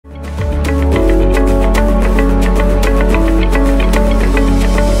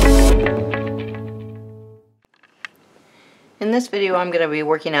in this video I'm going to be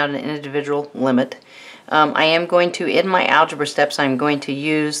working out an individual limit. I am going to, in my algebra steps, I'm going to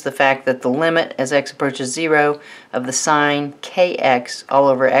use the fact that the limit as x approaches 0 of the sine kx all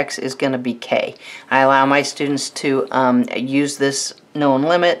over x is going to be k. I allow my students to use this known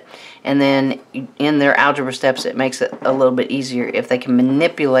limit, and then in their algebra steps it makes it a little bit easier if they can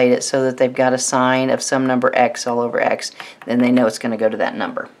manipulate it so that they've got a sine of some number x all over x, then they know it's going to go to that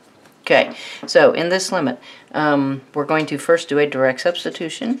number. Okay, so in this limit, we're going to first do a direct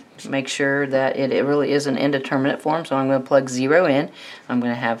substitution to make sure that it really is an indeterminate form. So I'm going to plug 0 in. I'm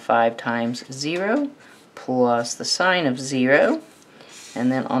going to have 5 times 0 plus the sine of 0.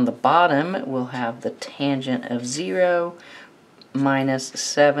 And then on the bottom, we'll have the tangent of 0 minus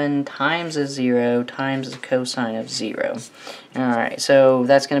 7 times a 0 times the cosine of 0. Alright, so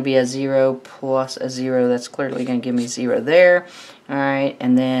that's going to be a 0 plus a 0. That's clearly going to give me 0 there. Alright,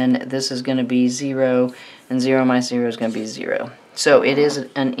 and then this is going to be 0, and 0 minus 0 is going to be 0. So it is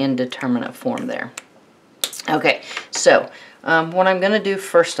an indeterminate form there. Okay, so what I'm going to do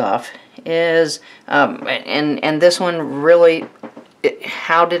first off is, and this one really,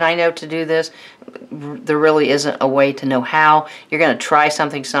 how did I know to do this? There really isn't a way to know how. You're going to try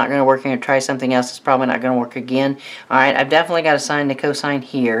something, it's not going to work. You're going to try something else, it's probably not going to work again. Alright, I've definitely got a sine and a cosine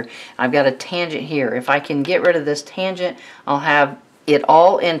here. I've got a tangent here. If I can get rid of this tangent, I'll have it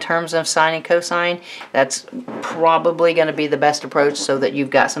all in terms of sine and cosine. That's probably going to be the best approach so that you've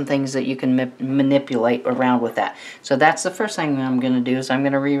got some things that you can manipulate around with that. So that's the first thing I'm going to do, is I'm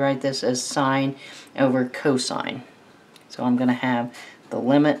going to rewrite this as sine over cosine. So I'm going to have the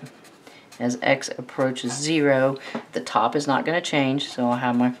limit as x approaches 0. The top is not going to change, so I'll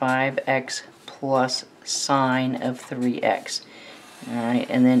have my 5x plus sine of 3x. Alright,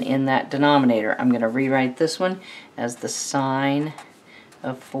 and then in that denominator, I'm going to rewrite this one as the sine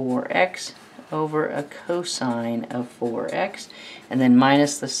of 4x over a cosine of 4x, and then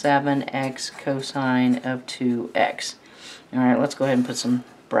minus the 7x cosine of 2x. Alright, let's go ahead and put some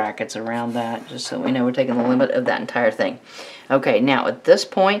brackets around that just so we know we're taking the limit of that entire thing. Okay, now at this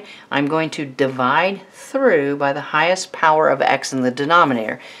point I'm going to divide through by the highest power of x in the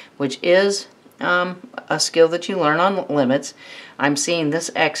denominator, which is a skill that you learn on limits. I'm seeing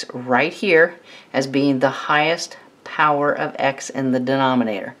this x right here as being the highest power of x in the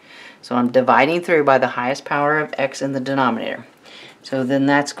denominator. So I'm dividing through by the highest power of x in the denominator. So then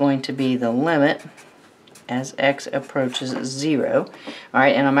that's going to be the limit as x approaches 0.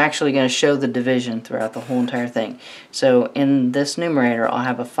 Alright, and I'm actually going to show the division throughout the whole entire thing. So in this numerator, I'll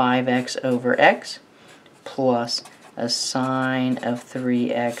have a 5x over x plus a sine of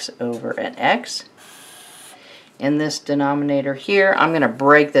 3x over an x. In this denominator here, I'm going to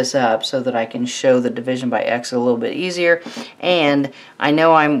break this up so that I can show the division by x a little bit easier. And I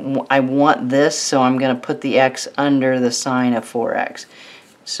know I want this, so I'm going to put the x under the sine of 4x.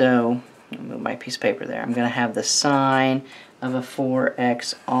 So I'll move my piece of paper there. I'm going to have the sine of a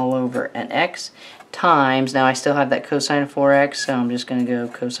 4x all over an x times, now I still have that cosine of 4x, so I'm just going to go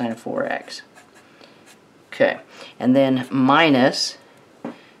cosine of 4x. Okay, and then minus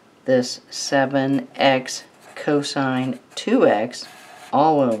this 7x cosine 2x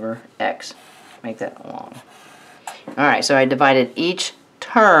all over x. Make that long. Alright, so I divided each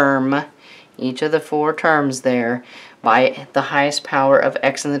term, each of the 4 terms there, by the highest power of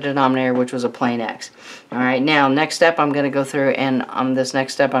x in the denominator, which was a plain x. Alright, now next step I'm going to go through, and on this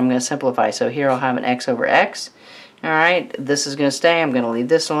next step I'm going to simplify. So here I'll have an x over x. Alright, this is going to stay. I'm going to leave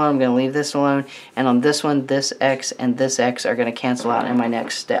this alone. I'm going to leave this alone. And on this one, this x and this x are going to cancel out in my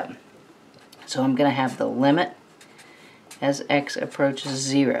next step. So I'm going to have the limit as x approaches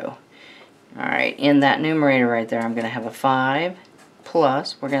 0. Alright, in that numerator right there, I'm going to have a 5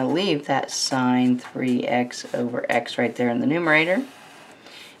 plus, we're going to leave that sine 3x over x right there in the numerator.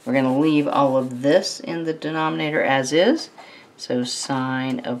 We're going to leave all of this in the denominator as is. So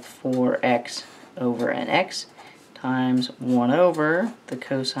sine of 4x over an x times 1 over the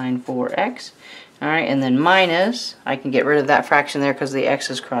cosine 4x. Alright, and then minus, I can get rid of that fraction there because the x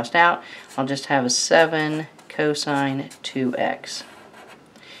is crossed out. I'll just have a 7 cosine 2x.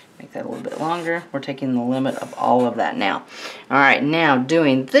 Make that a little bit longer. We're taking the limit of all of that now. Alright, now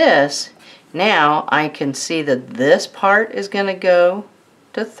doing this, now I can see that this part is going to go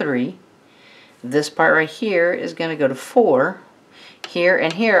to 3. This part right here is going to go to 4. Here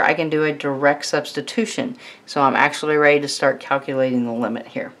and here I can do a direct substitution. So I'm actually ready to start calculating the limit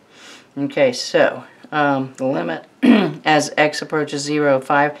here. Okay, so the limit as x approaches 0,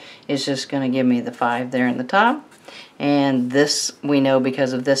 5 is just going to give me the 5 there in the top. And this we know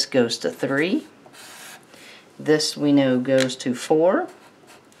because of this goes to 3. This we know goes to 4.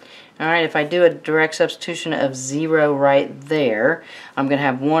 Alright, if I do a direct substitution of 0 right there, I'm going to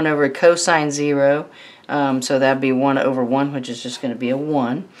have 1 over cosine 0, so that would be 1 over 1, which is just going to be a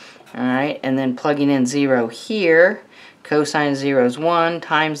 1. Alright, and then plugging in 0 here, cosine 0 is 1,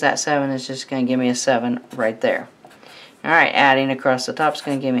 times that 7 is just going to give me a 7 right there. Alright, adding across the top is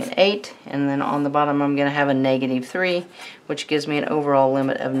going to give me an 8, and then on the bottom I'm going to have a negative 3, which gives me an overall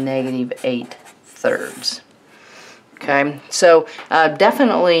limit of negative 8/3. Okay, so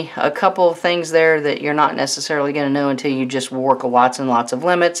definitely a couple of things there that you're not necessarily going to know until you just work lots and lots of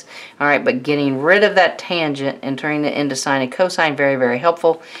limits. Alright, but getting rid of that tangent and turning it into sine and cosine, very, very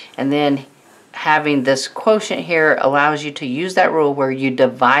helpful. And then having this quotient here allows you to use that rule where you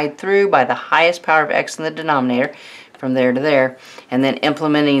divide through by the highest power of x in the denominator from there to there, and then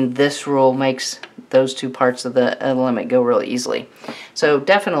implementing this rule makes those two parts of the limit go really easily. So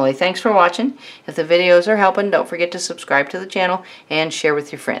definitely, thanks for watching. If the videos are helping, don't forget to subscribe to the channel and share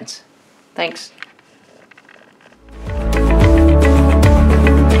with your friends. Thanks.